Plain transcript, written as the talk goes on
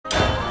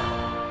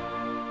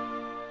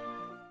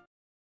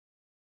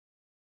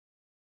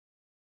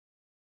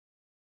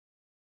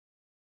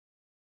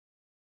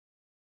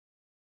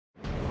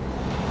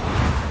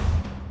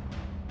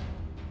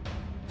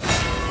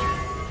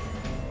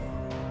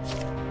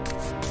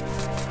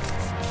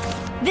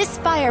This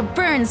fire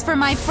burns for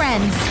my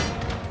friends.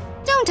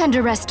 Don't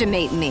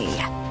underestimate me.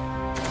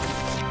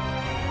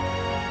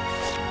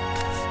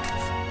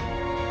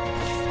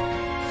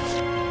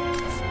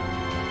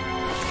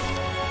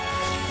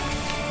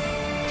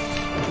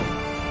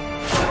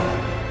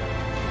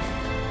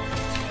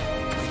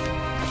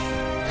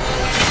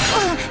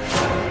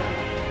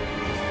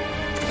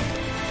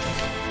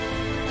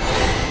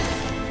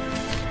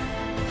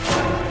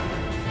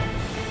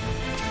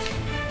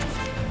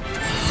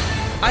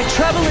 I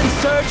travel in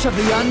search of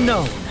the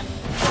unknown.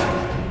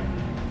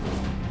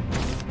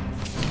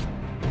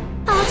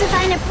 I'll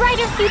divine a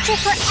brighter future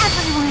for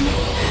everyone.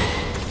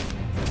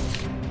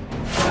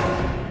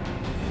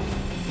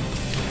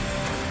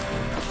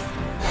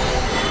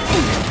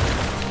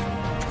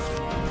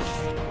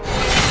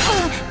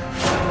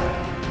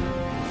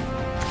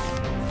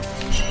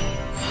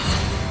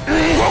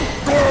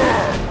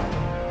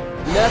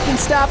 Nothing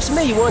stops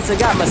me once I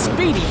got my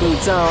speedy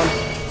boots on.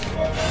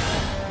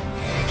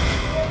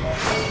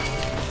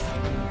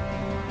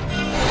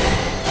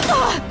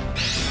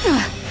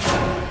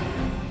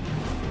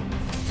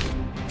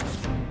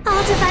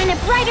 I'll divine a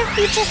brighter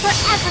future for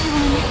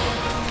everyone.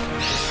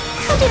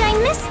 How did I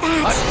miss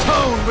that?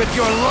 Atone with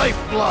your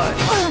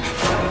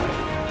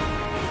lifeblood!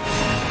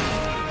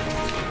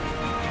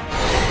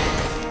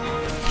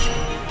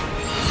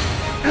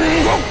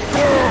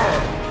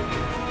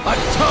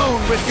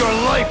 Atone with your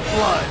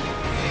lifeblood!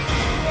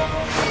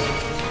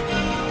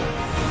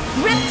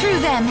 Rip through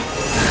them!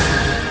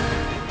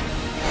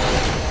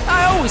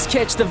 I always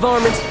catch the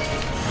varmint.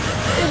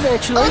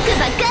 Eventually. 奥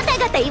歯ガタ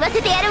ガタ言わ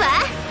せてやるわ。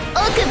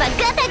奥歯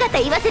ガタガ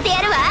タ言わせて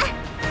やるわ。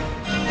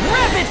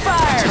 Rapid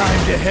fire!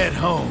 Time to head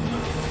home.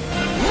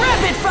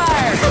 Rapid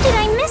fire! How did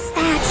I miss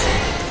that?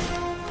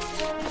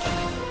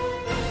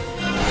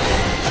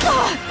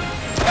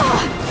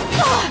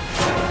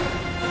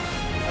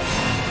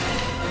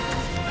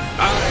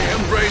 I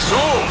embrace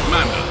all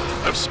manner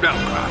of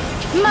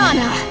spellcraft.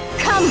 Mana,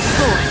 come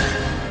forth.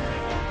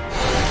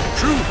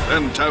 Truth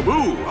and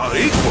taboo are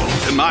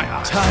equal in my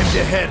eyes. Time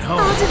to head home.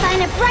 I'll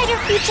divine a brighter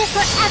future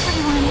for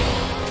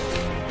everyone.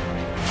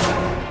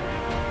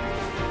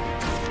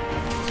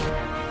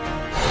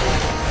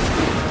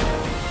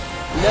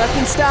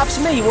 Nothing stops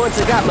me once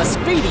I got my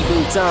speedy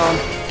boots on.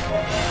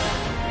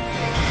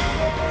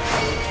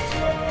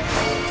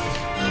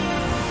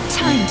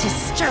 Time to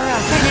stir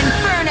up an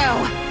inferno!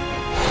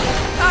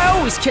 I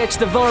always catch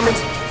the varmint.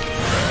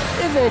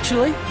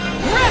 Eventually.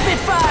 Rapid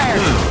fire!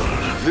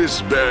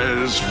 This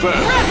bears firm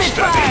Rapid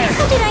study. fire!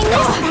 How did I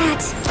miss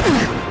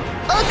that?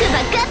 奥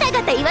歯ガタ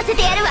ガタ言わせ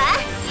てやるわ。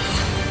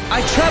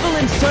 I travel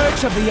in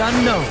search of the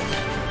unknown.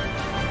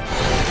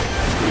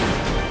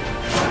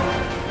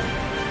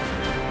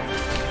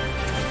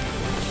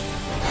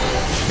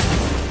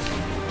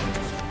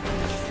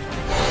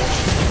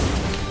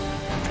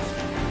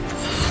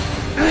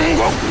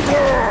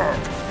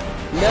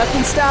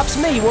 Nothing stops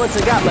me once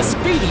I got my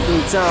speedy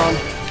boots on.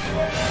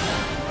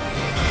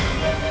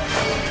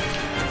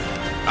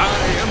 I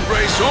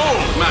embrace all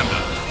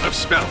manner of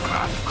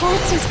spellcraft.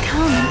 Corpses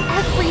come in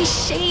every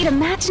shade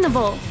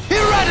imaginable.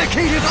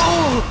 Eradicate it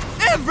all!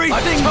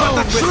 Everything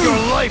but the truth! With your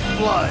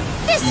lifeblood!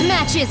 This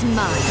match is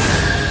mine!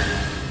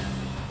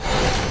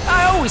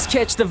 I always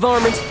catch the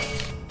varmint.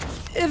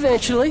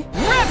 Eventually.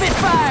 Rapid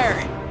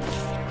fire!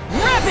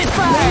 Rapid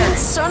fire! Mean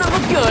son of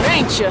a gun,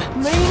 ain't ya?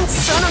 Mean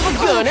son of a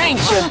gun, ain't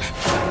ya?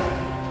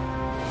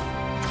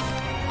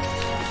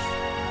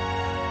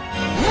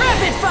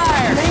 Rapid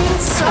fire! Mean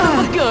son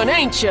of a gun,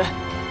 ain't ya?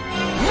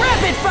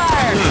 Rapid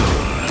fire!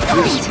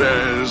 This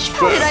bears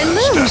How did I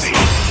firm lose?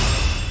 study.